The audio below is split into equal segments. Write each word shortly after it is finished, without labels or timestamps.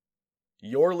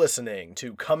You're listening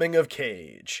to Coming of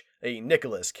Cage, a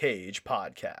Nicolas Cage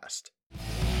podcast.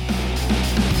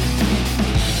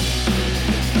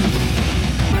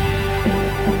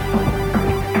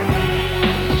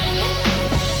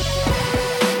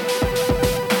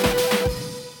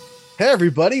 Hey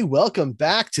everybody, welcome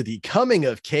back to the Coming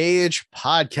of Cage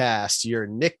podcast, your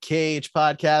Nick Cage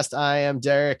podcast. I am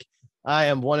Derek. I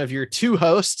am one of your two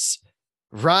hosts.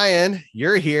 Ryan,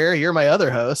 you're here. You're my other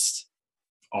host.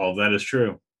 All of that is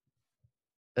true.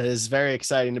 It is very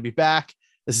exciting to be back.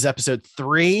 This is episode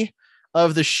 3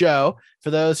 of the show.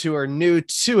 For those who are new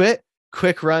to it,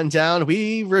 quick rundown.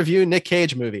 We review Nick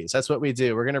Cage movies. That's what we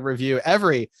do. We're going to review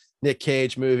every Nick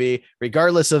Cage movie,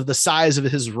 regardless of the size of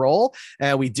his role.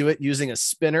 And we do it using a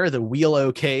spinner, the Wheel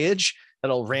O Cage,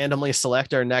 that'll randomly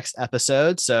select our next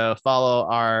episode. So follow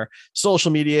our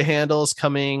social media handles,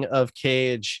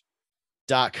 comingofcage.com,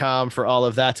 for all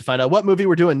of that to find out what movie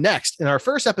we're doing next. In our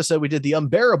first episode, we did The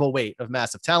Unbearable Weight of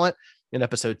Massive Talent. In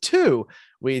episode 2,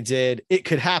 we did It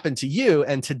Could Happen to You.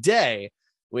 And today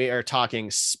we are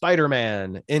talking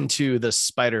Spider-Man Into the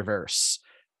Spider-Verse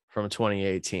from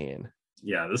 2018.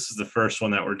 Yeah, this is the first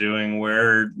one that we're doing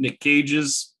where Nick Cage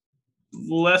is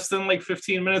less than like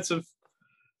 15 minutes of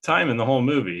time in the whole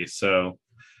movie. So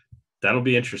that'll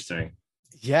be interesting.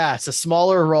 Yeah, it's a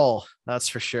smaller role. That's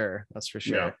for sure.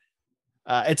 Yeah.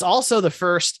 It's also the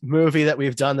first movie that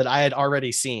we've done that I had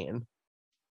already seen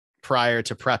prior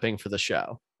to prepping for the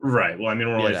show. Right. Well, I mean,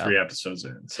 we're only 3 episodes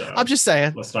in, so I'm just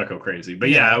saying, let's not go crazy. But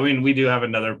yeah, I mean, we did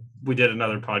another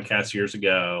podcast years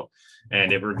ago,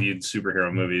 and it reviewed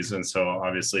superhero movies. And so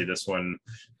obviously this one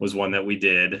was one that we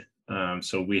did.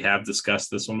 So we have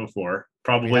discussed this one before,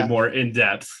 probably more in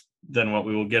depth than what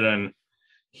we will get on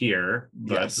here,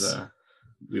 but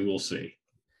we will see.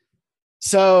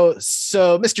 So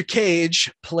Mr.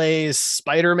 Cage plays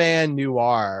Spider-Man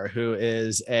Noir, who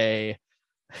is I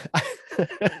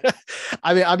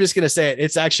mean, I'm just going to say it.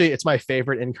 It's my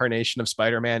favorite incarnation of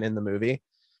Spider-Man in the movie,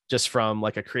 just from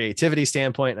like a creativity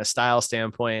standpoint and a style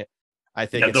standpoint. I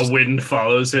think the wind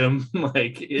follows him.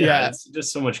 It's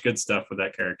just so much good stuff with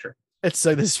that character. It's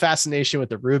like this fascination with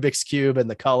the Rubik's Cube and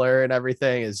the color and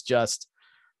everything is just,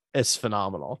 it's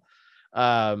phenomenal.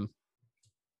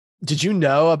 Did you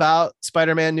know about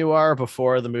Spider-Man Noir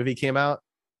before the movie came out?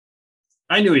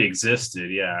 I knew he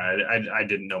existed. Yeah, I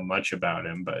didn't know much about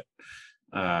him, but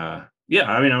I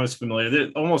mean, I was familiar.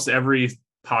 Almost every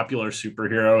popular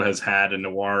superhero has had a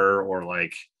noir or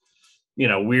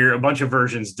a bunch of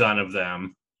versions done of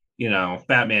them. You know,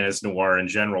 Batman is noir in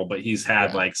general, but he's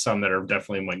had like some that are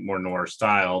definitely like more noir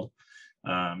styled.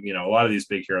 A lot of these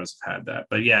big heroes have had that.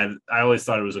 But yeah, I always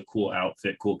thought it was a cool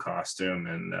outfit, cool costume,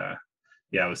 and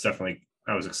I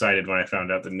was excited when I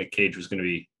found out that Nick Cage was going to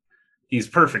be. He's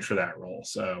perfect for that role.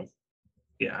 So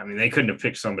yeah, I mean, they couldn't have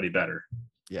picked somebody better.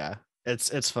 Yeah,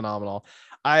 it's phenomenal.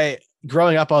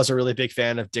 Growing up, I was a really big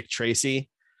fan of Dick Tracy.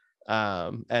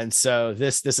 And so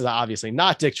this is obviously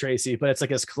not Dick Tracy, but it's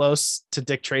like as close to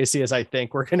Dick Tracy as I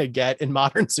think we're going to get in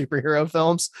modern superhero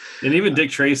films. And even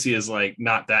Dick Tracy is like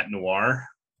not that noir.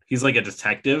 He's like a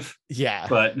detective. Yeah.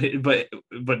 But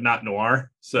not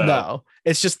noir. So no,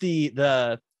 it's just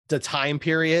the time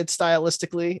period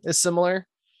stylistically is similar.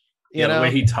 The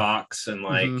way he talks and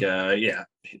all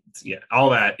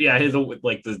that. Yeah.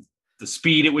 The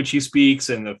speed at which he speaks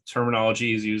and the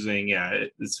terminology he's using. Yeah.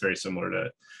 It's very similar to,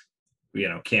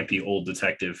 campy old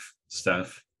detective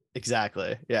stuff.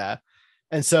 Exactly. Yeah.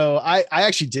 And so I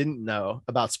actually didn't know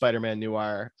about Spider-Man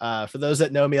Noir. For those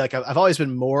that know me, like I've always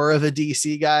been more of a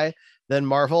DC guy than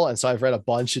Marvel. And so I've read a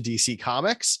bunch of DC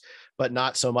comics, but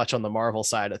not so much on the Marvel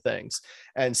side of things.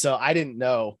 And so I didn't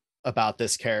know about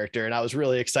this character and I was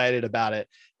really excited about it.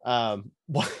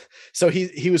 So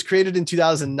he was created in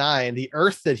 2009. The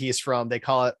Earth that he's from, they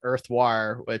call it Earth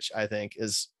Noir, which I think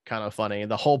is kind of funny.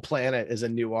 The whole planet is a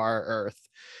noir Earth,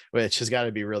 which has got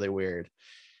to be really weird.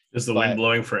 Is the wind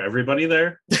blowing for everybody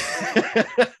there?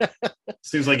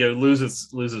 Seems like it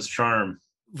loses charm.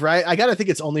 Right. I gotta think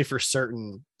it's only for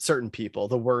certain people,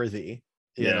 the worthy,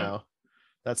 you know.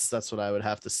 That's what I would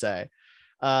have to say.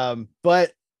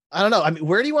 But I don't know. I mean,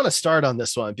 where do you want to start on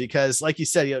this one? Because like you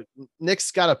said,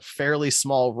 Nick's got a fairly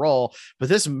small role, but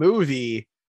this movie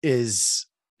is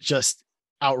just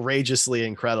outrageously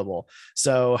incredible.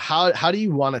 So how do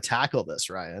you want to tackle this,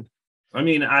 Ryan? I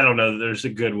mean, I don't know. There's a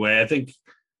good way. I think,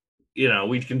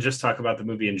 we can just talk about the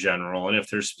movie in general. And if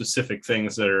there's specific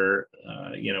things that are,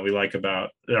 we like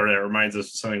about, or that reminds us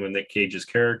of something with Nick Cage's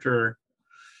character,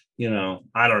 I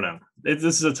don't know. This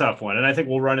is a tough one. And I think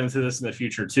we'll run into this in the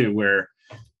future too, where,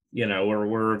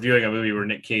 we're reviewing a movie where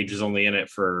Nick Cage is only in it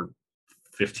for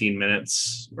 15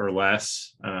 minutes or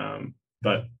less.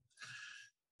 But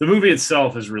The movie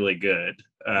itself is really good.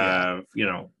 Yeah. You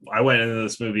know, I went into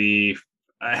this movie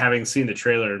having seen the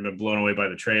trailer and been blown away by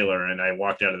the trailer, and I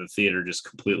walked out of the theater just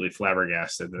completely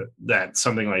flabbergasted that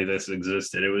something like this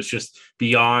existed. It was just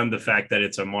beyond the fact that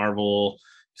it's a Marvel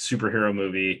superhero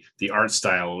movie. The art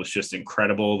style was just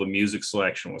incredible. The music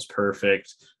selection was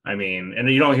perfect. I mean, and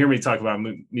you don't hear me talk about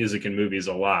music in movies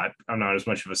a lot. I'm not as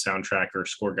much of a soundtrack or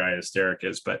score guy as Derek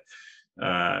is, but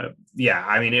yeah,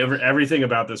 I mean, everything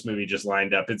about this movie just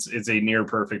lined up. It's a near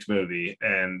perfect movie,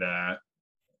 and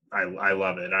I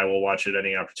love it. I will watch it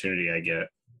any opportunity I get.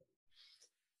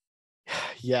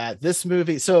 Yeah, this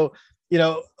movie. So, you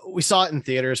know, we saw it in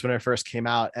theaters when it first came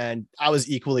out, and I was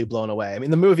equally blown away. I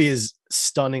mean, the movie is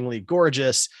stunningly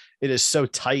gorgeous. It is so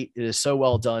tight. It is so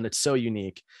well done. It's so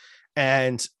unique.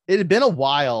 And it had been a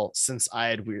while since I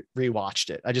had rewatched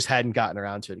it. I just hadn't gotten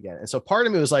around to it again. And so part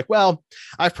of me was like, well,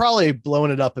 I've probably blown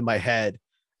it up in my head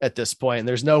at this point, and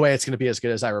there's no way it's going to be as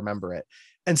good as I remember it.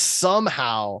 And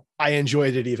somehow I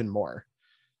enjoyed it even more.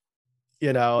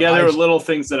 You know, Yeah, there were little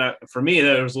things that for me,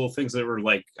 there was little things that were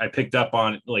like I picked up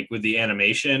on, like with the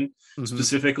animation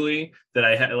specifically, that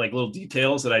I had like little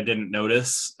details that I didn't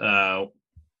notice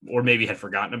or maybe had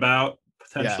forgotten about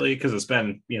potentially, because it's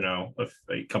been, you know,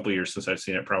 a couple of years since I've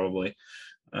seen it probably.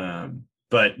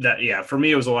 But that, yeah, for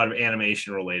me, it was a lot of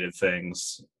animation related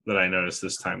things that I noticed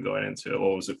this time going into it.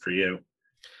 What was it for you?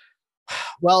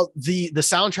 Well, the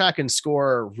soundtrack and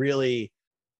score really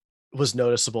was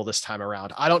noticeable this time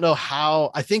around. I don't know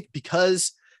how. I think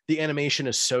because the animation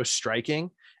is so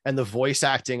striking and the voice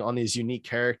acting on these unique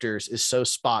characters is so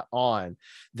spot on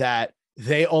that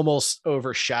they almost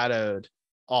overshadowed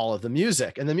all of the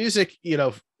music. And the music, you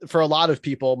know, for a lot of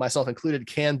people, myself included,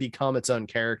 can become its own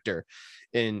character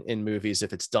in movies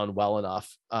if it's done well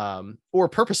enough, or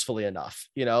purposefully enough.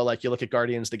 You know, like you look at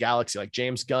Guardians of the Galaxy, like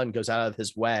James Gunn goes out of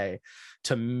his way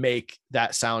to make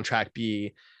that soundtrack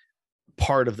be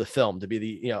part of the film, to be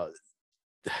the, you know,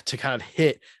 to kind of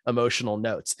hit emotional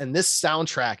notes. And this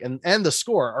soundtrack and the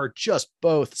score are just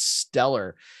both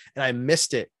stellar. And I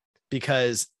missed it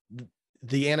because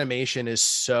the animation is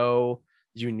so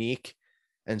unique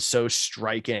and so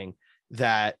striking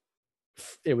that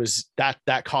it was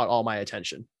that caught all my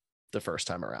attention the first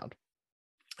time around.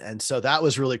 And so that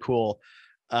was really cool.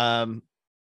 I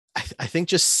think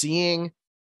just seeing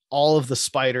all of the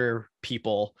Spider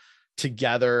people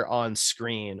together on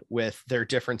screen with their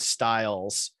different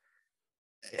styles,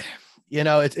 you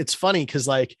know, it's funny because,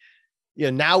 like,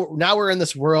 you know, now we're in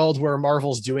this world where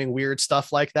Marvel's doing weird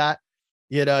stuff like that.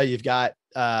 You know, you've got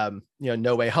you know,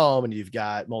 No Way Home, and you've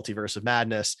got Multiverse of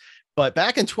Madness. But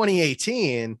back in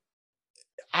 2018,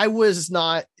 I was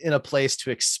not in a place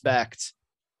to expect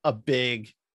a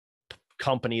big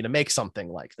company to make something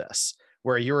like this,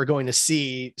 where you were going to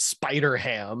see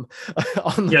Spider-Ham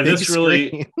on the big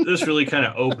screen. This really kind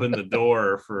of opened the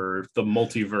door for the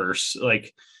multiverse.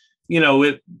 Like, you know,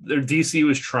 DC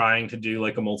was trying to do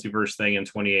like a multiverse thing in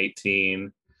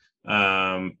 2018.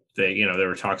 There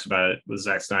were talks about it with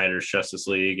Zack Snyder's Justice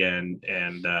League and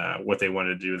what they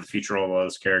wanted to do with the future of all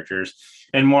those characters.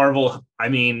 And Marvel, I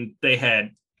mean, they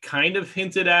had kind of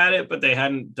hinted at it, but they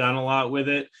hadn't done a lot with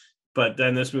it. But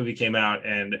then this movie came out,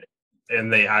 and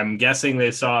I'm guessing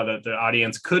they saw that the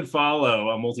audience could follow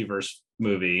a multiverse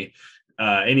movie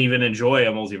and even enjoy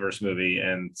a multiverse movie.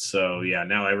 And so, yeah,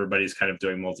 now everybody's kind of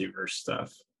doing multiverse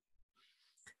stuff.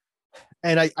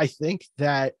 And I think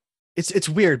that it's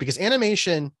weird because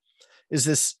animation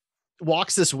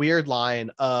walks this weird line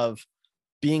of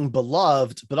being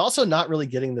beloved, but also not really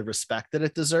getting the respect that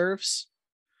it deserves,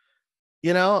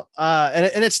 you know?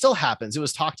 And it still happens. It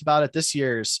was talked about at this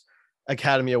year's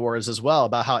Academy Awards as well,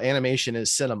 about how animation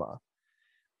is cinema.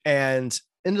 And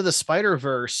Into the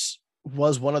Spider-Verse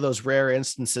was one of those rare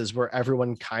instances where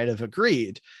everyone kind of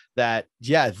agreed that,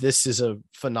 yeah, this is a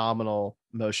phenomenal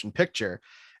motion picture.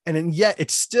 And yet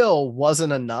it still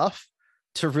wasn't enough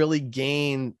to really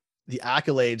gain the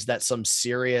accolades that some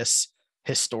serious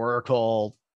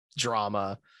historical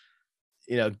drama,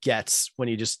 you know, gets when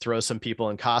you just throw some people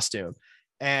in costume.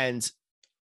 And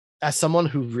as someone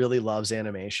who really loves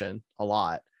animation a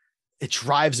lot, it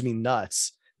drives me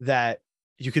nuts that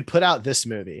you could put out this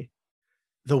movie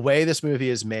the way this movie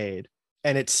is made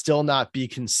and it still not be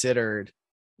considered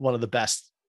one of the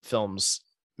best films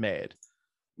made.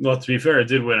 Well, to be fair, it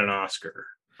did win an Oscar.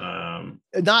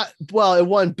 It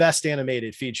won Best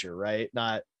Animated Feature, right?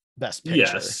 Not Best Picture.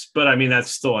 Yes, but I mean, that's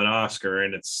still an Oscar,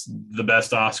 and it's the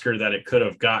best Oscar that it could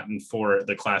have gotten for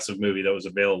the class of movie that was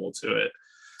available to it.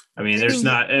 I mean, has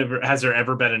there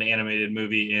ever been an animated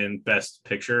movie in Best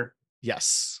Picture?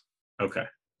 Yes. Okay.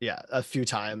 Yeah, a few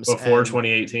times. Before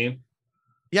 2018?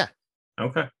 Yeah.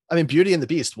 Okay. I mean, Beauty and the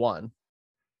Beast won.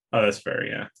 Oh, that's fair.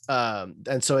 Yeah.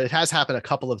 And so it has happened a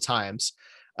couple of times.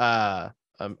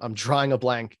 I'm drawing a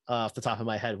blank off the top of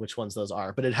my head which ones those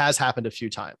are, but it has happened a few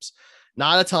times.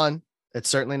 Not a ton. It's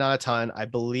certainly not a ton. I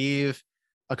believe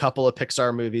a couple of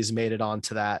Pixar movies made it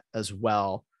onto that as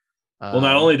well. Well,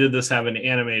 not only did this have an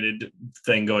animated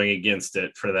thing going against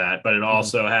it for that, but it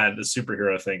also had the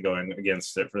superhero thing going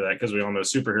against it for that, because we all know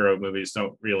superhero movies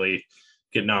don't really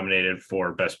get nominated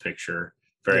for Best Picture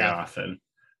very often.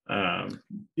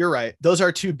 You're right. Those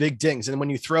are two big dings. And when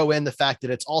you throw in the fact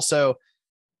that it's also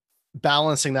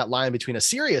balancing that line between a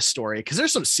serious story, because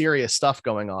there's some serious stuff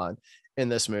going on in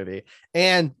this movie,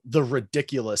 and the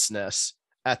ridiculousness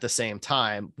at the same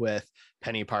time with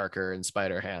Penny Parker and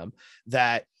Spider-Ham,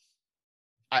 that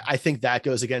I think that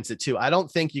goes against it too. I don't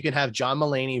think you can have John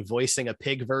Mulaney voicing a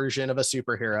pig version of a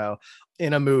superhero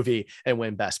in a movie and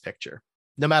win Best Picture.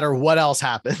 No matter what else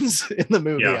happens in the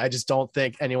movie, I just don't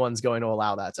think anyone's going to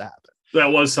allow that to happen.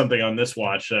 That was something on this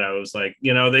watch that I was like,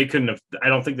 they couldn't have, I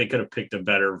don't think they could have picked a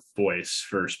better voice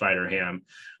for Spider-Ham.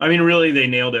 I mean, really, they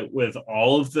nailed it with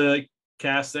all of the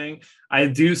casting. I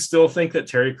do still think that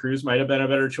Terry Crews might have been a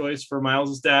better choice for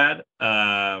Miles's dad.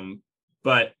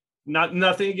 But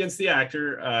nothing against the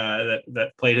actor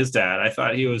that played his dad. I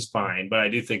thought he was fine, but I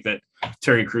do think that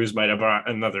Terry Crews might have brought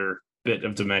another bit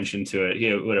of dimension to it.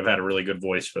 He would have had a really good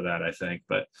voice for that, I think.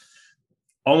 But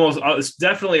it's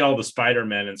definitely all the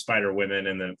Spider-Men and Spider-Women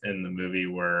in the movie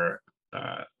were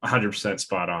 100%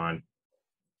 spot on.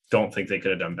 Don't think they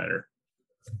could have done better.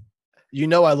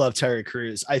 I love Terry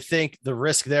Crews. I think the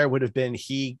risk there would have been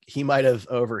he might have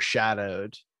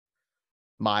overshadowed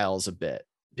Miles a bit,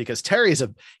 because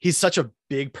he's such a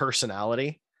big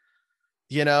personality,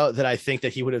 that I think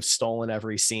that he would have stolen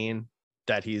every scene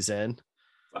that he's in.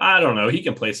 I don't know. He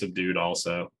can play subdued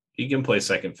also. He can play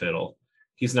second fiddle.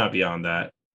 He's not beyond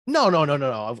that. No.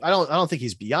 I don't think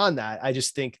he's beyond that. I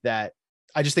just think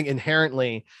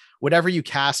inherently, whatever you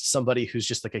cast somebody who's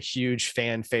just like a huge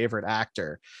fan favorite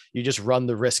actor, you just run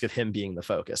the risk of him being the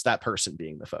focus, that person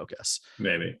being the focus.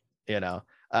 Maybe,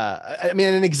 I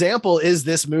mean, an example is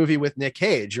this movie with Nick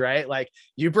Cage, right? Like,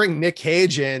 you bring Nick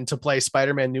Cage in to play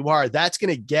Spider-Man Noir, that's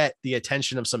going to get the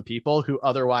attention of some people who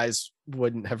otherwise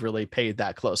wouldn't have really paid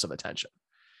that close of attention.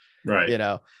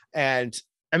 Right. And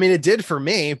I mean, it did for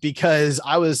me, because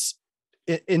I was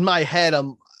in my head.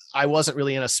 I wasn't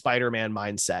really in a Spider-Man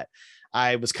mindset.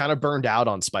 I was kind of burned out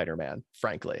on Spider-Man,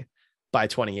 frankly. By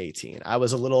 2018, I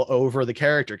was a little over the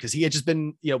character, because he had just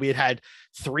been, we had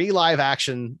 3 live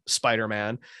action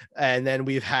Spider-Man, and then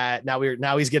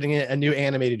now he's getting a new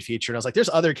animated feature. And I was like, there's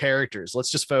other characters.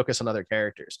 Let's just focus on other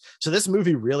characters. So this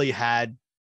movie really had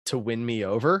to win me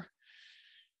over.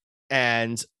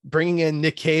 And bringing in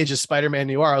Nick Cage as Spider-Man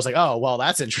Noir, I was like, oh, well,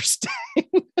 that's interesting.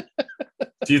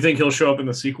 Do you think he'll show up in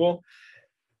the sequel?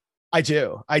 I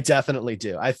do. I definitely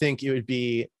do. I think it would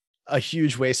be a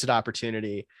huge wasted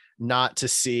opportunity not to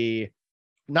see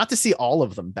all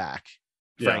of them back,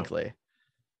 frankly.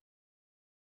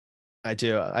 I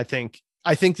do. I think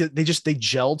that they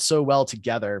gelled so well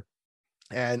together.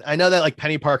 And I know that like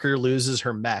Penny Parker loses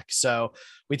her mech, so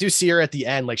we do see her at the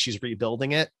end, like she's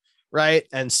rebuilding it, right?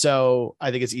 And so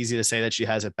I think it's easy to say that she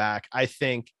has it back. I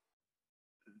think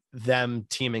them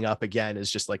teaming up again is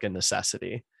just like a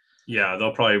necessity. Yeah,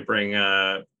 they'll probably bring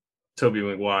Tobey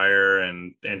Maguire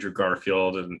and Andrew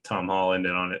Garfield and Tom Holland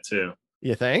in on it too.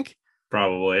 You think?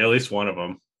 Probably, at least one of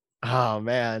them. Oh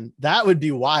man, that would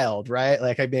be wild, right?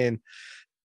 Like, I mean,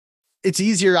 it's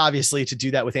easier obviously to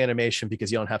do that with animation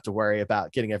because you don't have to worry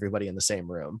about getting everybody in the same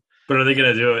room. But are they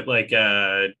going to do it like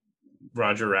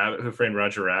Roger Rabbit, Who Framed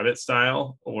Roger Rabbit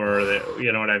style, or they,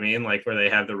 you know what I mean, like where they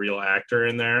have the real actor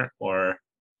in there, or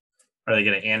are they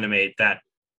going to animate that?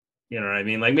 You know what I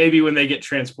mean? Like maybe when they get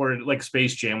transported, like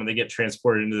Space Jam, when they get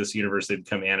transported into this universe, they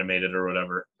become animated or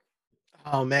whatever.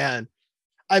 Oh man.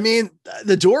 I mean,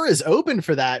 the door is open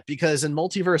for that, because in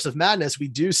Multiverse of Madness, we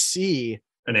do see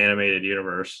an animated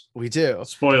universe. We do.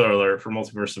 Spoiler alert for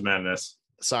Multiverse of Madness.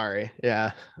 Sorry.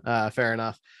 Yeah. Fair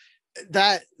enough.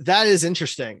 That is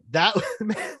interesting. That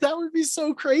would be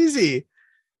so crazy.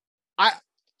 I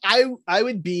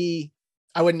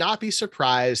would not be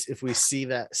surprised if we see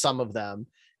that some of them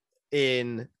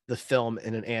in the film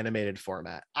in an animated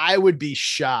format. I would be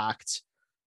shocked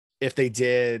if they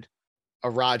did a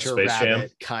Roger Space Rabbit Jam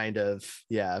kind of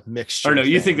mixture. Or no,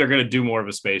 you think they're going to do more of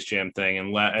a Space Jam thing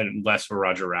and less of a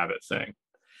Roger Rabbit thing?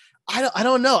 I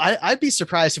don't know. I'd be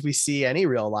surprised if we see any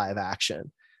real live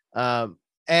action.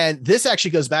 And this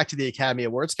actually goes back to the Academy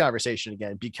Awards conversation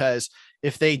again, because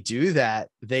if they do that,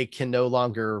 they can no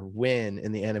longer win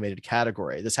in the animated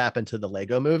category. This happened to the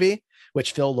Lego movie,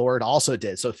 which Phil Lord also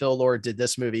did. So Phil Lord did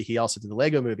this movie. He also did the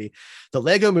Lego movie. The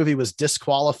Lego movie was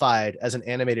disqualified as an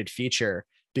animated feature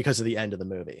because of the end of the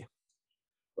movie.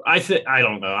 I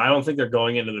don't know. I don't think they're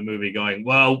going into the movie going,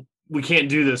 well, we can't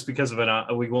do this because of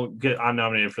we won't get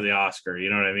nominated for the Oscar. You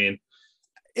know what I mean?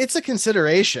 It's a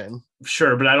consideration.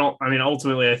 Sure. But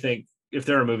ultimately, I think if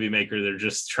they're a movie maker, they're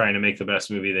just trying to make the best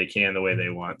movie they can the way they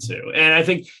want to. And I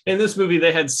think in this movie,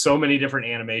 they had so many different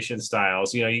animation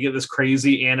styles. You know, you get this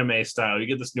crazy anime style, you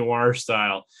get this noir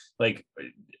style. Like,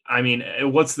 I mean,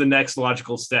 what's the next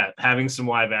logical step? Having some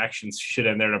live action shit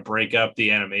in there to break up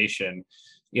the animation.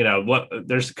 You know,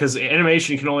 because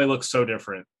animation can only look so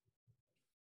different.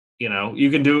 You know,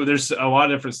 there's a lot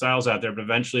of different styles out there, but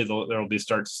eventually there will be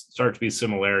start to be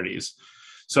similarities.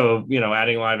 So, you know,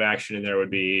 adding live action in there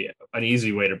would be an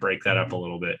easy way to break that up a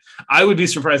little bit. I would be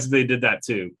surprised if they did that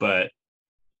too, but,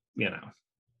 you know,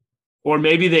 or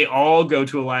maybe they all go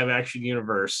to a live action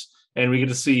universe and we get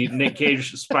to see Nick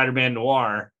Cage Spider-Man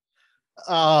Noir.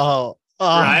 Oh,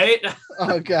 right?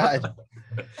 Oh God.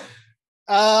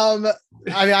 I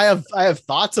mean, I have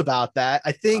thoughts about that.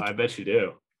 I think I bet you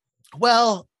do.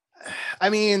 Well, I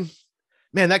mean,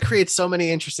 man, that creates so many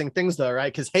interesting things though,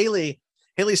 right? Because Hailee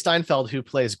Steinfeld, who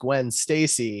plays Gwen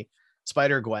Stacy,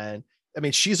 Spider-Gwen, I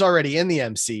mean, she's already in the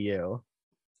MCU.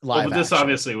 But this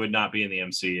obviously would not be in the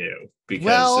MCU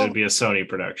because it would be a Sony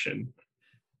production.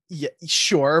 Yeah,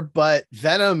 sure, but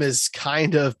Venom is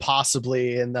kind of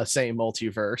possibly in the same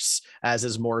multiverse as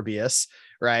is Morbius,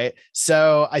 right?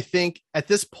 So I think at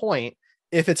this point,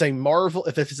 if it's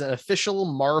an official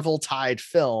Marvel tied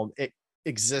film, it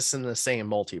exists in the same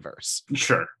multiverse.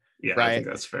 Sure. Yeah, right? I think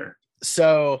that's fair.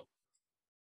 So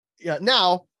yeah,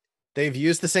 now they've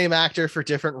used the same actor for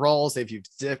different roles. They've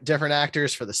used different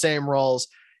actors for the same roles.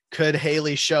 Could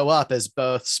Hailee show up as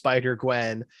both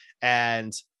Spider-Gwen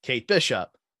and Kate Bishop?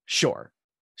 Sure,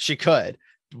 she could.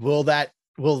 Will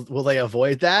they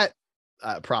avoid that?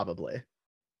 Probably.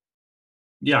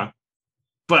 Yeah.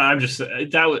 But I'm just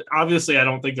obviously I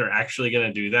don't think they're actually going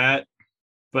to do that.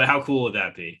 But how cool would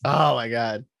that be? Oh my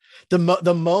God. The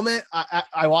moment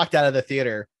I walked out of the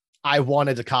theater, I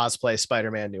wanted to cosplay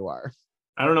Spider-Man Noir.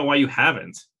 I don't know why you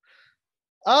haven't.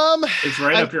 It's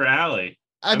right up your alley.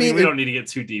 I mean, we don't need to get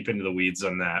too deep into the weeds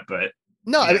on that, but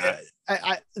no, yeah.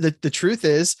 The truth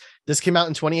is this came out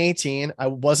in 2018. I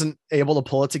wasn't able to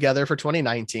pull it together for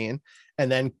 2019.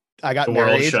 And then I got married,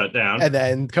 world shut down, and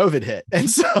then COVID hit. And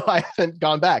so I haven't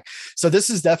gone back. So this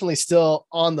is definitely still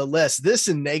on the list. This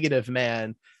and Negative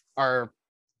Man are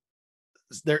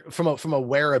they're from a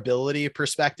wearability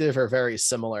perspective are very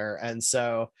similar. And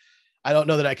so I don't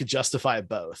know that I could justify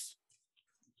both.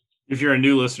 If you're a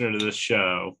new listener to this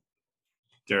show,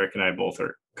 Derek and I both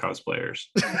are cosplayers.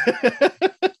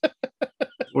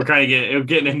 We're kind of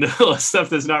getting into stuff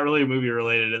that's not really movie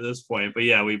related at this point, but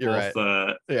yeah, we both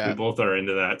are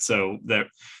into that. So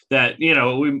that you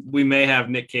know, we may have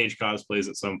Nick Cage cosplays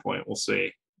at some point. We'll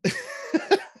see.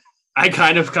 I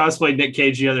kind of cosplayed Nick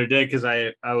Cage the other day because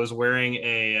I was wearing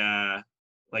a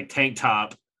like tank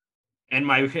top, and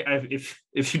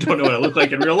if you don't know what I look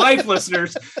like in real life,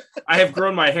 listeners, I have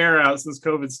grown my hair out since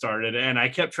COVID started, and I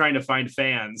kept trying to find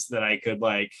fans that I could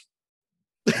like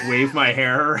wave my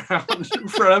hair around in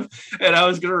front of, and I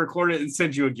was going to record it and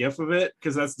send you a GIF of it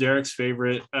because that's Derek's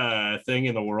favorite thing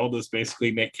in the world is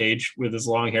basically Nick Cage with his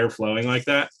long hair flowing like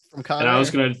that. And I was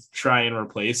going to try and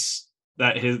replace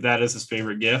that as his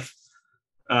favorite GIF,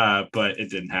 but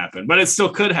it didn't happen. But it still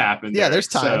could happen. Yeah, Derek. there's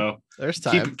time. So there's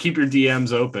time. Keep your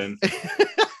DMs open.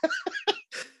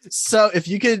 So if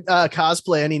you could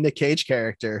cosplay any Nick Cage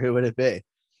character, who would it be?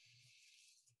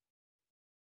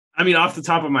 I mean, off the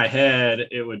top of my head,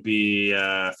 it would be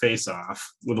Face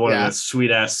Off with one of the sweet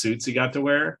ass suits he got to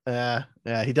wear. Yeah,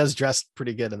 he does dress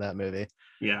pretty good in that movie.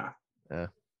 Yeah. All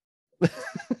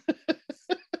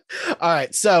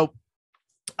right, so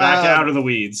back out of the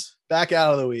weeds. Back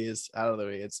out of the weeds.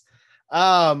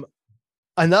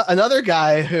 Another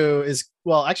guy who is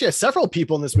actually several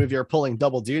people in this movie are pulling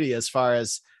double duty as far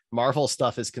as Marvel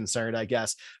stuff is concerned, I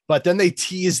guess. But then they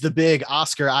tease the big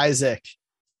Oscar Isaac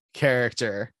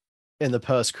character in the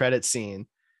post-credit scene,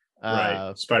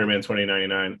 right? Spider-Man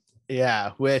 2099.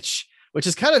 Yeah, which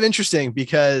is kind of interesting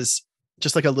because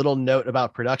just like a little note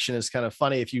about production is kind of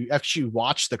funny. If you actually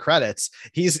watch the credits,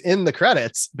 he's in the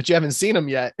credits, but you haven't seen him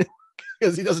yet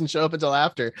because he doesn't show up until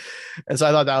after. And so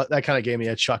I thought that kind of gave me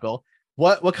a chuckle.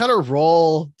 What kind of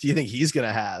role do you think he's going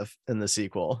to have in the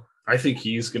sequel? I think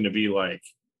he's going to be like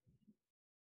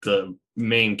the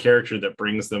main character that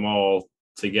brings them all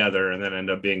together and then end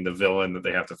up being the villain that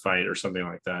they have to fight or something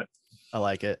like that. I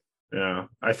like it. Yeah,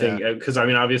 I think because I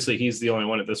mean, obviously, he's the only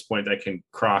one at this point that can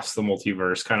cross the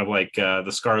multiverse, kind of like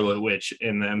the Scarlet Witch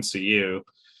in the MCU.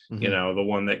 Mm-hmm. You know, the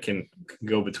one that can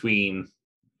go between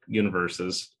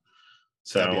universes.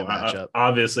 So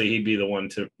obviously, he'd be the one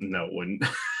to. No, it wouldn't.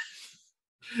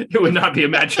 It would not be a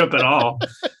matchup at all.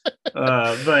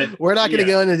 But we're not going to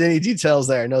go into any details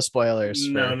there. No spoilers.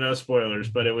 No spoilers,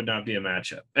 but it would not be a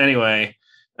matchup. Anyway,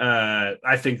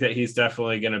 I think that he's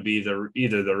definitely going to be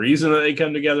either the reason that they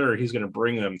come together or he's going to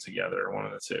bring them together, one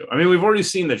of the two. I mean, we've already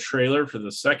seen the trailer for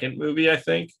the second movie, I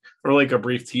think, or like a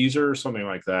brief teaser or something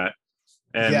like that.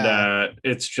 And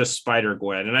it's just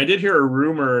Spider-Gwen. And I did hear a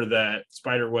rumor that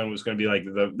Spider-Gwen was going to be like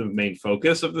the main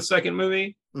focus of the second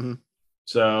movie. Mm-hmm.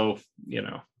 So,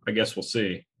 I guess we'll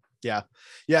see. Yeah.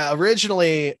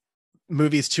 Originally,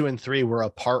 movies 2 and 3 were a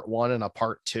part 1 and a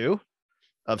part 2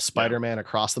 of Spider-Man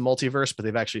Across the Multiverse, but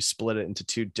they've actually split it into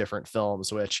 2 different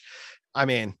films, which, I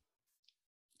mean,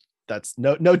 that's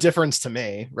no difference to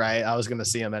me, right? I was going to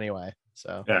see them anyway.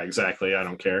 So yeah, exactly. I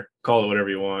don't care. Call it whatever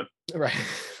you want. Right.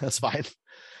 That's fine.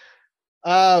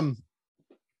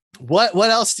 What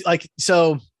else? Like,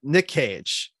 so Nick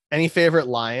Cage, any favorite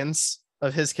lines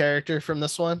of his character from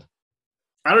this one?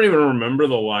 I don't even remember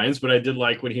the lines, but I did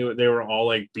like when they were all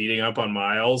like beating up on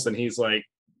Miles, and he's like,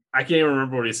 I can't even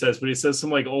remember what he says, but he says some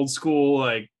like old school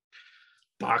like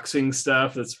boxing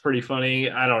stuff that's pretty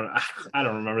funny. I don't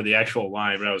remember the actual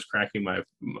line, but I was cracking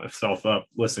myself up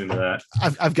listening to that.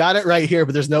 I've got it right here,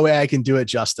 but there's no way I can do it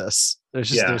justice. There's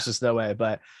just no way.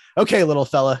 But okay, little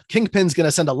fella, Kingpin's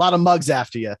gonna send a lot of mugs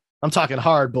after you. I'm talking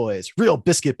hard boys, real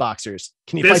biscuit boxers.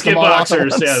 Can you biscuit fight them all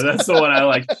boxers? Yeah, that's the one I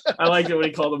like. I like it when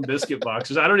he called them biscuit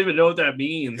boxers. I don't even know what that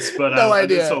means, but no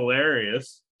idea. It's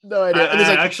hilarious. No idea.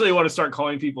 I actually want to start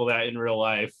calling people that in real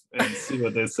life and see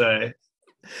what they say.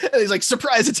 And he's like,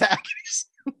 surprise attack.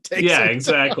 Yeah,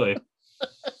 exactly.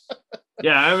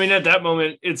 Yeah, I mean, at that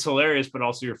moment, it's hilarious, but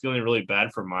also you're feeling really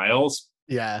bad for Miles.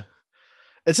 Yeah.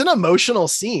 It's an emotional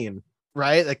scene,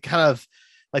 right? That kind of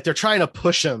like they're trying to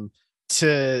push him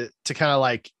to kind of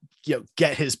like,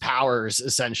 get his powers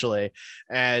essentially.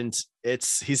 And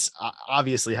he's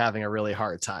obviously having a really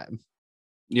hard time.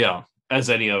 Yeah,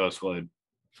 as any of us would.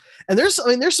 And there's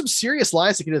some serious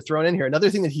lines that get thrown in here. Another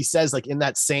thing that he says, like in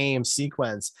that same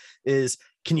sequence, is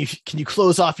can you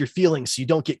close off your feelings so you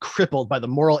don't get crippled by the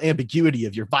moral ambiguity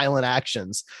of your violent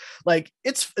actions? Like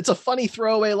it's a funny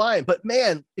throwaway line, but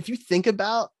man, if you think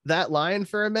about that line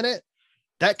for a minute,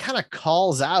 that kind of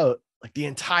calls out like the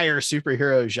entire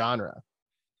superhero genre.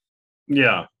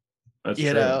 Yeah. That's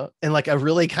true. In like a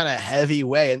really kind of heavy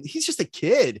way. And he's just a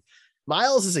kid.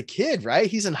 Miles is a kid, right?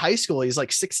 He's in high school. He's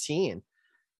like 16.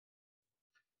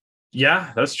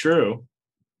 Yeah, that's true.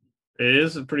 It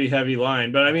is a pretty heavy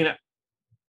line, but I mean,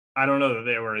 I don't know that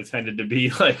they were intended to be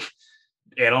like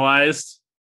analyzed.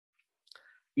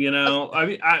 I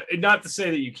mean, not to say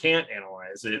that you can't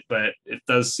analyze it, but it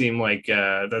does seem like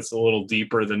that's a little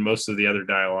deeper than most of the other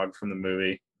dialogue from the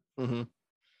movie. Mm-hmm.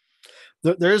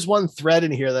 There's one thread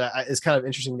in here that is kind of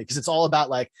interesting because it's all about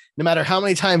like, no matter how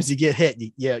many times you get hit,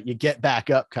 you get back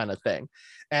up kind of thing.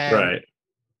 And right.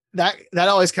 That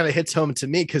always kind of hits home to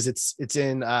me because it's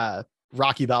in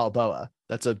Rocky Balboa.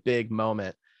 That's a big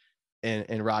moment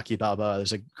in Rocky Balboa.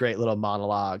 There's a great little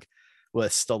monologue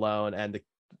with Stallone and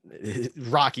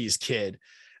Rocky's kid,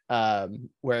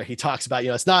 where he talks about,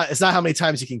 it's not how many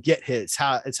times you can get hit, it's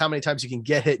how many times you can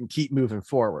get hit and keep moving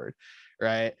forward,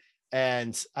 right?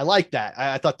 And I like that.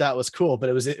 I thought that was cool, but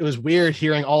it was weird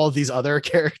hearing all of these other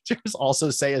characters also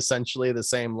say essentially the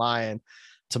same line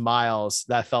to Miles.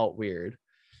 That felt weird.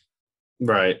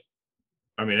 Right.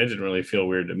 I mean, it didn't really feel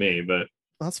weird to me, but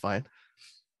that's fine.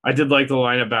 I did like the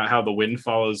line about how the wind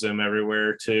follows him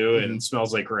everywhere too, and it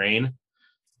smells like rain.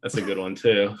 That's a good one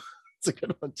too. It's a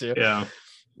good one too.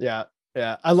 Yeah.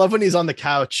 I love when he's on the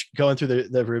couch going through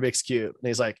the Rubik's Cube and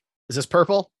he's like, is this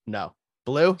purple? No.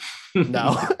 Blue?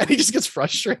 No. And he just gets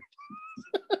frustrated.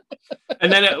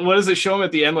 And then what does it show him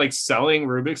at the end? Like selling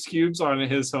Rubik's Cubes on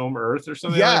his home Earth or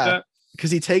something like that?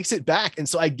 Because he takes it back. And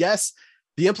so I guess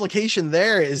the implication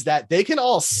there is that they can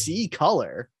all see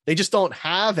color. They just don't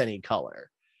have any color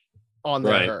on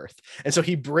their Earth. And so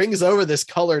he brings over this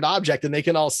colored object and they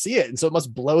can all see it. And so it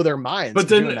must blow their minds. But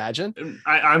can then you imagine?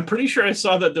 I'm pretty sure I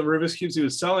saw that the Rubik's Cubes he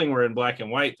was selling were in black and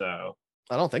white though.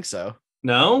 I don't think so.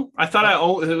 No, I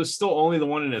thought it was still only the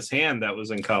one in his hand that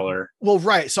was in color. Well,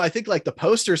 right. So I think like the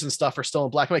posters and stuff are still in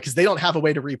black and white because they don't have a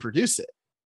way to reproduce it.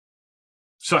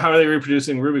 So how are they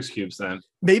reproducing Rubik's Cubes then?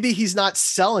 Maybe he's not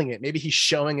selling it. Maybe he's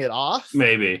showing it off.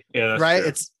 Maybe. Yeah. That's right. True.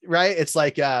 It's right. It's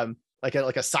like a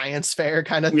science fair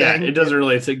kind of thing. Yeah. It doesn't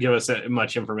really give us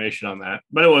much information on that,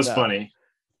 but it was funny.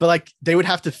 But like they would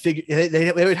have to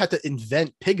they would have to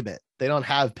invent pigment. They don't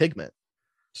have pigment.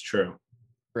 It's true.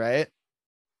 Right?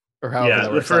 Or however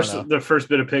that works. The first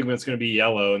bit of pigment is going to be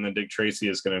yellow, and then Dick Tracy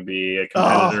is going to be a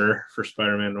competitor for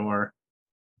Spider-Man Noir.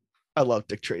 I love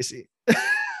Dick Tracy.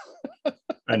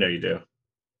 I know you do.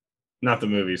 Not the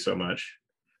movie so much.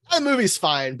 The movie's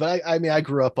fine, but I mean, I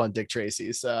grew up on Dick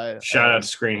Tracy. So shout out to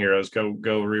Screen Heroes. Go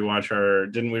rewatch our.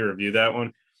 Didn't we review that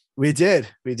one? We did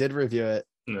review it.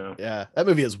 No. Yeah, that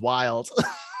movie is wild.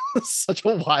 Such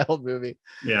a wild movie.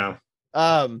 Yeah.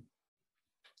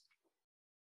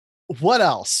 What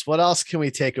else? What else can we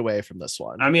take away from this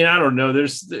one? I mean, I don't know.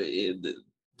 There's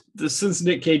since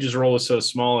Nick Cage's role is so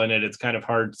small in it, it's kind of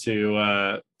hard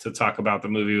to talk about the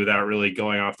movie without really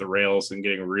going off the rails and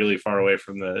getting really far away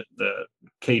from the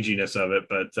caginess of it.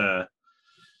 But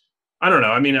I don't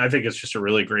know. I mean, I think it's just a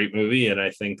really great movie, and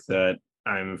I think that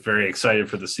I'm very excited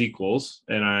for the sequels,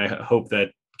 and I hope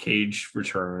that Cage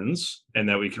returns and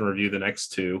that we can review the next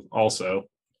two also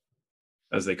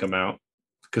as they come out,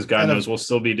 because God knows we'll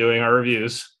still be doing our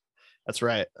reviews. That's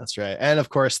right. And of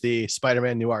course, the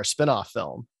Spider-Man Noir spinoff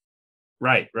film.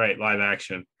 Right. Live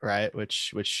action. Right.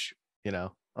 Which,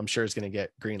 I'm sure is going to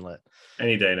get greenlit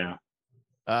any day now.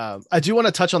 I do want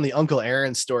to touch on the Uncle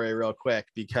Aaron story real quick,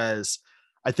 because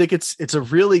I think it's a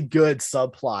really good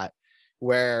subplot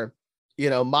where,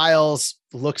 Miles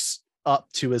looks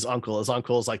up to his uncle. His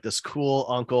uncle is like this cool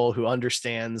uncle who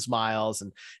understands Miles,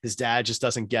 and his dad just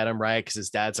doesn't get him right because his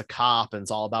dad's a cop and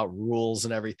it's all about rules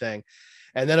and everything.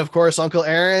 And then, of course, Uncle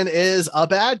Aaron is a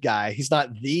bad guy. He's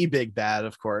not the big bad,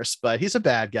 of course, but he's a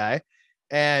bad guy.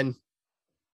 And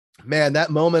man,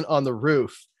 that moment on the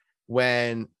roof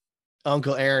when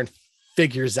Uncle Aaron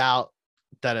figures out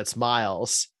that it's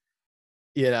Miles,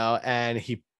 and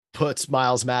he puts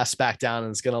Miles' mask back down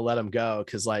and is going to let him go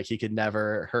because like he could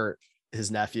never hurt his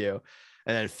nephew.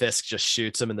 And then Fisk just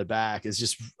shoots him in the back. Is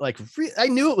just like, I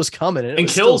knew it was coming and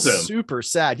kills him. Super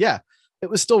sad. Yeah. It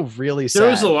was still really sad.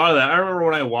 There was a lot of that. I remember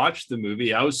when I watched the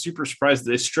movie, I was super surprised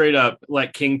they straight up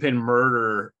let Kingpin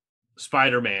murder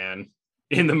Spider-Man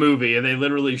in the movie. And they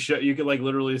literally you could like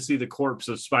literally see the corpse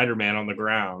of Spider-Man on the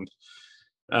ground.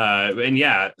 And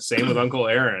yeah, same with Uncle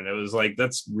Aaron. It was like,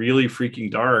 that's really freaking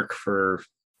dark for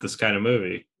this kind of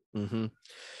movie. Mm-hmm.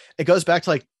 It goes back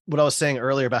to like what I was saying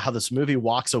earlier about how this movie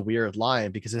walks a weird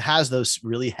line, because it has those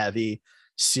really heavy,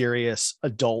 serious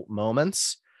adult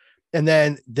moments. And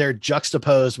then they're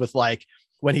juxtaposed with like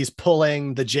when he's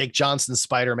pulling the Jake Johnson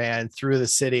Spider-Man through the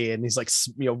city, and he's like,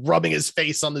 rubbing his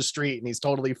face on the street and he's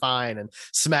totally fine, and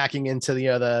smacking into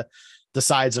the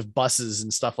sides of buses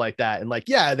and stuff like that. And like,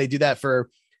 yeah, they do that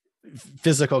for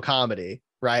physical comedy.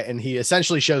 Right. And he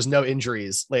essentially shows no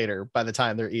injuries later by the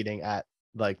time they're eating at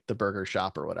like the burger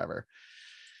shop or whatever.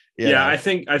 Yeah. I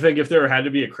think if there had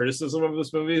to be a criticism of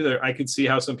this movie, I could see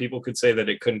how some people could say that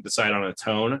it couldn't decide on a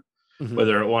tone, mm-hmm.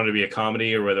 whether it wanted to be a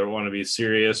comedy or whether it wanted to be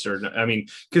serious or, I mean,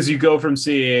 because you go from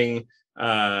seeing,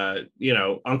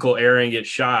 Uncle Aaron get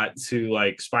shot to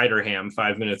like Spider-Ham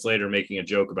 5 minutes later making a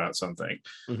joke about something.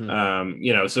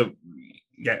 Mm-hmm. So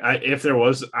yeah, if there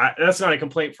was, that's not a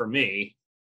complaint for me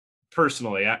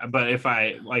personally, but if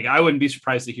I wouldn't be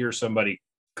surprised to hear somebody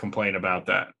complain about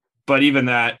that. But even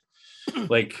that,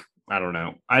 like, I don't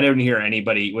know. I didn't hear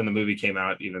anybody when the movie came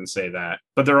out even say that.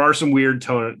 But there are some weird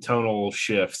tonal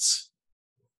shifts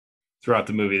throughout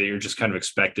the movie that you're just kind of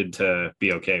expected to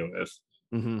be okay with.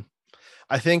 Mm-hmm.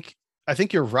 I think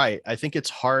you're right. I think it's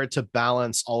hard to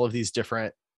balance all of these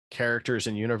different characters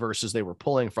and universes they were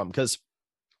pulling from, because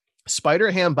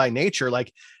Spider-Ham by nature,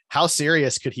 like, how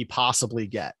serious could he possibly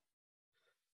get?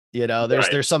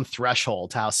 There's some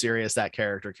threshold to how serious that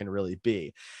character can really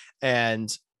be.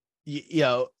 And,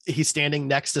 he's standing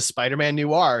next to Spider-Man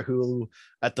Noir, who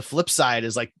at the flip side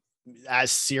is like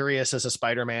as serious as a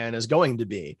Spider-Man is going to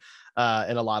be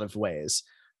in a lot of ways.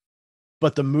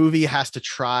 But the movie has to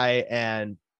try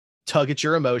and tug at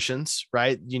your emotions,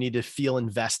 right? You need to feel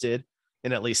invested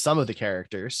in at least some of the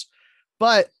characters.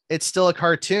 But it's still a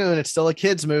cartoon. It's still a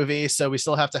kid's movie. So we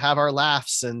still have to have our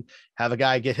laughs and have a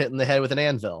guy get hit in the head with an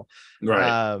anvil.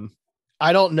 Right.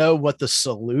 I don't know what the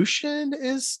solution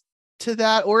is to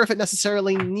that, or if it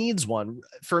necessarily needs one.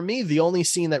 For me, the only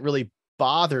scene that really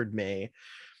bothered me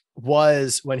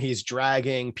was when he's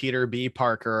dragging Peter B.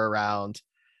 Parker around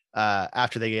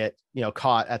after they get,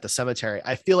 caught at the cemetery.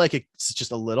 I feel like it's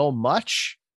just a little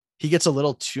much. He gets a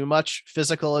little too much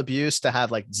physical abuse to have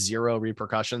like zero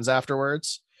repercussions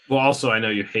afterwards. Well, also, I know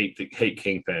you hate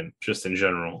Kingpin just in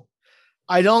general.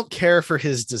 I don't care for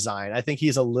his design. I think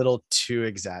he's a little too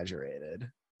exaggerated.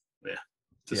 Yeah,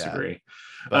 disagree.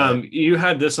 Yeah. You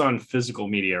had this on physical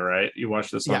media, right? You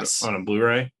watched this on a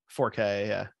Blu-ray? 4K,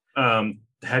 yeah.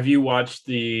 Have you watched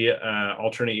the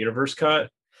alternate universe cut?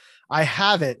 I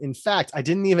haven't. In fact, I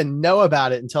didn't even know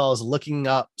about it until I was looking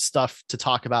up stuff to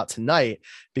talk about tonight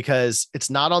because it's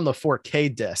not on the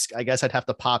 4K disc. I guess I'd have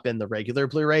to pop in the regular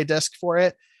Blu-ray disc for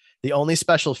it. The only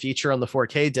special feature on the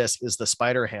 4K disc is the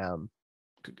Spider-Ham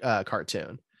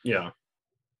cartoon. Yeah.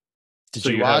 Did So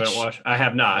you haven't watch? watched? I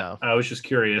have not. No. I was just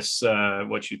curious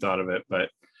what you thought of it, but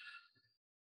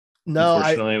No,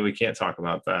 unfortunately, we can't talk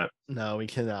about that. No, we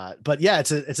cannot. But yeah,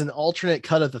 it's an alternate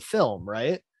cut of the film,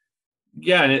 right?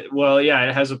 Yeah, and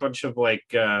it has a bunch of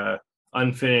like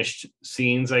unfinished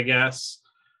scenes, I guess.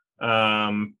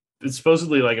 It's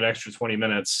supposedly like an extra 20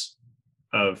 minutes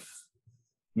of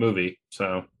movie.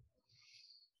 So,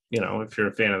 if you're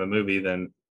a fan of the movie,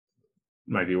 then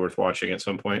it might be worth watching at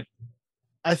some point.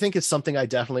 I think it's something I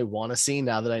definitely want to see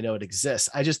now that I know it exists.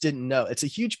 I just didn't know. It's a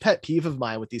huge pet peeve of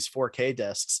mine with these 4K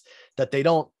discs that they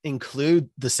don't include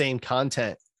the same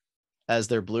content as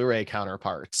their Blu-ray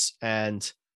counterparts. And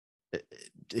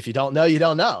if you don't know, you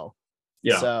don't know.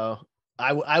 Yeah. So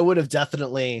I would have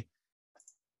definitely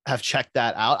have checked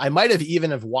that out. I might have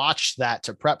even have watched that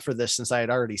to prep for this since I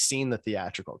had already seen the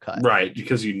theatrical cut. Right.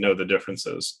 Because you know the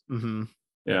differences. Mm-hmm.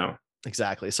 Yeah.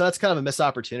 Exactly. So that's kind of a missed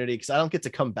opportunity because I don't get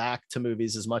to come back to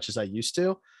movies as much as I used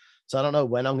to. So I don't know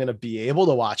when I'm going to be able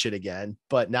to watch it again.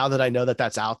 But now that I know that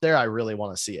that's out there, I really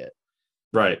want to see it.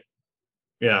 Right.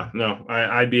 Yeah. No,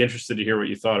 I'd be interested to hear what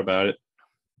you thought about it.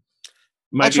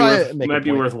 Might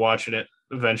be worth watching it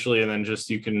eventually. And then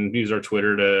just you can use our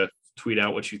Twitter to tweet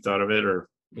out what you thought of it or,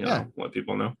 let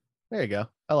people know. There you go.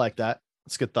 I like that.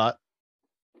 That's a good thought.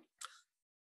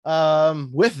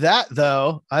 With that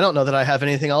though, I don't know that I have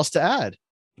anything else to add.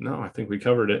 No, I think we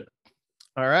covered it.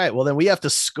 All right. Well, then we have to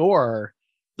score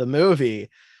the movie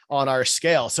on our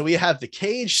scale. So we have the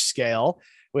Cage scale,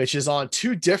 which is on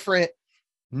two different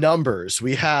numbers.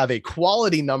 We have a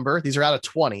quality number. These are out of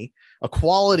 20, a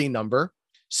quality number.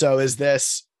 So is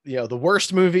this, the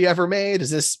worst movie ever made? Is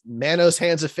this Manos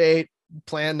Hands of Fate,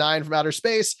 Plan 9 from Outer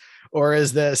Space? Or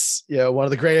is this, one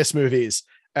of the greatest movies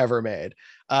ever made?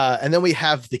 And then we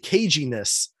have the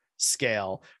caginess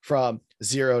scale from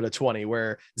 0 to 20,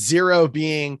 where 0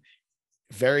 being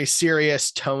very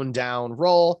serious, toned down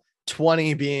role,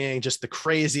 20 being just the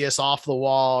craziest off the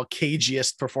wall,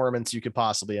 cagiest performance you could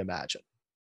possibly imagine.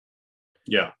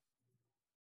 Yeah.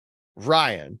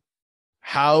 Ryan,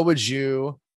 how would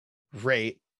you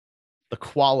rate the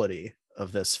quality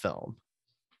of this film?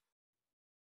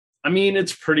 I mean,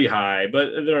 it's pretty high, but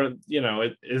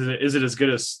is it as good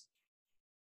as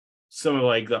some of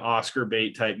like the Oscar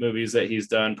bait type movies that he's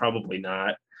done? Probably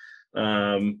not.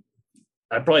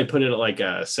 I'd probably put it at like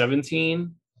a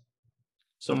 17,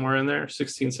 somewhere in there,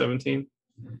 16, 17.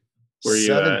 Where you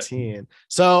 17.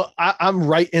 So I'm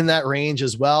right in that range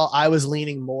as well. I was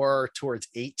leaning more towards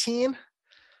 18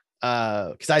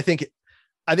 because I think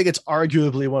it's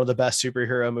arguably one of the best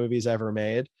superhero movies ever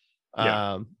made.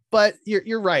 Yeah. But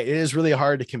you're right. It is really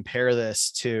hard to compare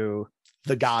this to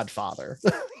The Godfather,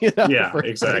 for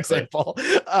example.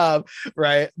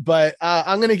 Right. But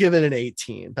I'm going to give it an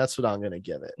 18. That's what I'm going to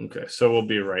give it. Okay. So we'll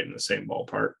be right in the same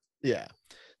ballpark. Yeah.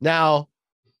 Now,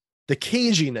 the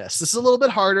caginess, this is a little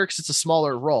bit harder because it's a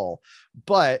smaller role,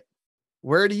 but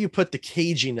where do you put the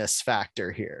caginess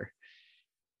factor here?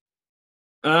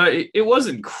 It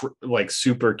wasn't like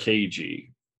super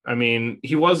cagey. I mean,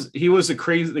 he was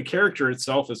the character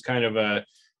itself is kind of a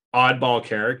oddball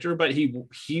character, but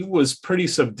he was pretty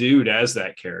subdued as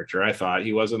that character. I thought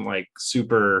he wasn't like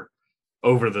super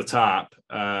over the top.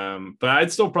 But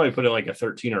I'd still probably put it like a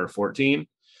 13 or a 14,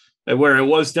 where it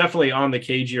was definitely on the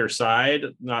cagier side,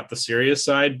 not the serious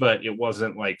side, but it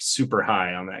wasn't like super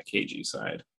high on that cagey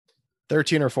side.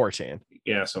 13 or 14.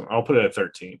 Yeah. So I'll put it at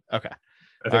 13. Okay.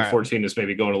 I think 14 is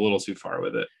maybe going a little too far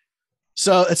with it.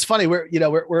 So it's funny.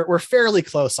 We're fairly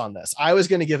close on this. I was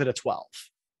going to give it a 12.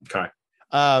 Okay.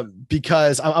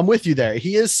 Because I'm with you there.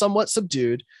 He is somewhat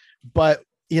subdued, but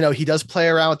he does play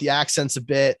around with the accents a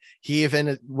bit. He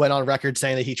even went on record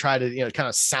saying that he tried to, kind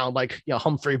of sound like,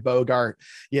 Humphrey Bogart,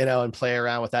 and play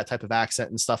around with that type of accent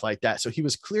and stuff like that. So he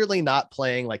was clearly not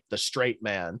playing like the straight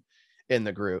man in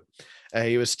the group.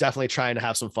 He was definitely trying to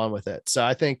have some fun with it. So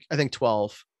I think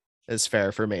 12 is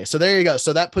fair for me. So there you go.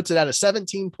 So that puts it at a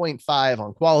 17.5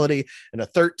 on quality and a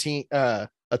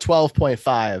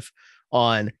 12.5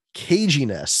 on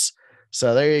caginess.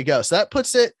 So there you go. So that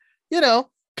puts it,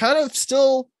 kind of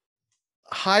still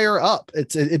higher up.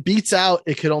 It beats out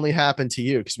It Could Only Happen to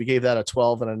You, because we gave that a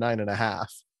 12 and a 9.5.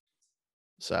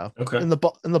 So okay, in the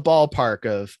ballpark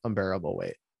of unbearable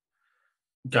weight.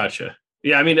 Gotcha.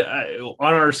 Yeah, I mean, on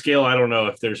our scale, I don't know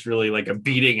if there's really like a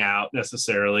beating out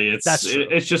necessarily.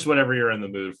 It's just whatever you're in the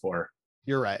mood for.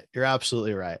 You're right. You're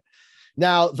absolutely right.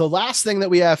 Now, the last thing that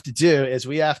we have to do is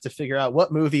we have to figure out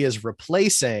what movie is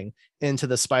replacing Into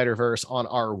the Spider-Verse on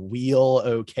our Wheel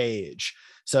O Cage.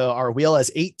 So our wheel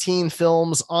has 18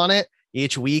 films on it.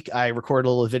 Each week, I record a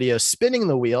little video spinning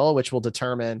the wheel, which will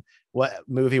determine what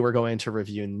movie we're going to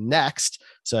review next.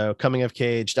 So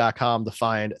comingofcage.com to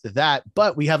find that.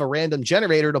 But we have a random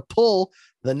generator to pull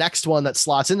the next one that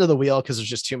slots into the wheel because there's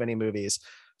just too many movies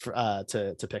for,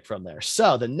 to pick from there.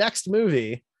 So the next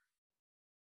movie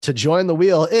to join the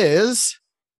wheel is,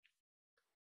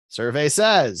 survey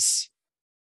says,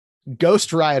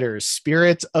 Ghost Rider's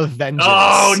Spirit of Vengeance.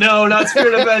 Oh, no, not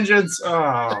Spirit of Vengeance.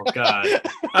 Oh, God.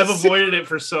 I've avoided it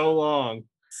for so long.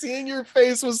 Seeing your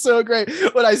face was so great.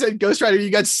 When I said Ghost Rider, you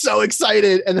got so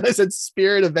excited. And then I said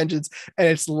Spirit of Vengeance. And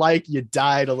it's like you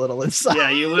died a little inside.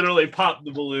 Yeah, you literally popped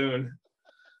the balloon.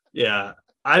 Yeah.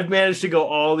 I've managed to go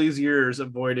all these years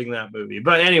avoiding that movie.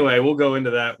 But anyway, we'll go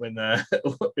into that when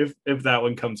if that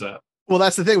one comes up. Well,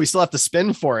 that's the thing. We still have to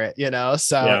spin for it, you know?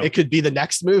 So Yeah. It could be the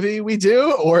next movie we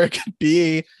do, or it could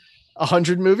be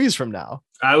 100 movies from now.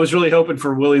 I was really hoping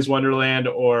for Willy's Wonderland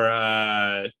or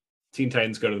Teen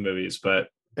Titans Go to the Movies, but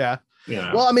yeah. You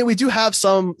know. Well, I mean, we do have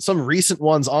some recent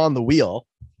ones on the wheel.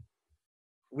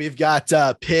 We've got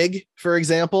Pig, for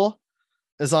example,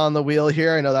 is on the wheel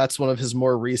here. I know that's one of his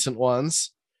more recent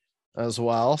ones as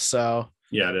well. So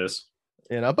yeah, it is.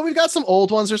 You know, but we've got some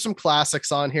old ones. There's some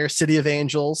classics on here. City of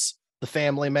Angels, The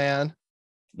Family Man,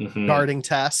 Guarding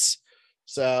Tess.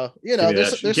 So, you know,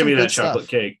 there's give some me good that chocolate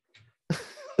stuff. cake.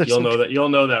 You'll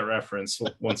know that reference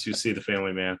once you see The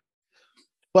Family Man.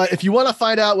 But if you want to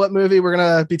find out what movie we're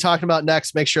going to be talking about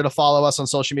next, make sure to follow us on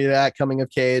social media at Coming of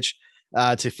Cage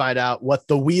to find out what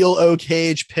the Wheel O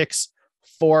Cage picks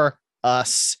for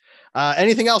us.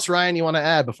 Anything else, Ryan, you want to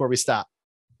add before we stop?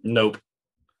 Nope.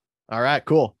 All right,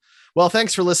 cool. Well,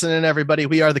 thanks for listening, everybody.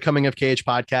 We are the Coming of Cage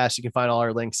podcast. You can find all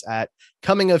our links at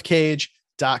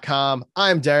comingofcage.com.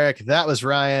 I'm Derek. That was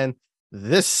Ryan.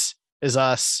 This is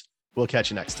us. We'll catch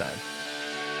you next time.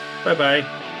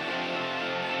 Bye-bye.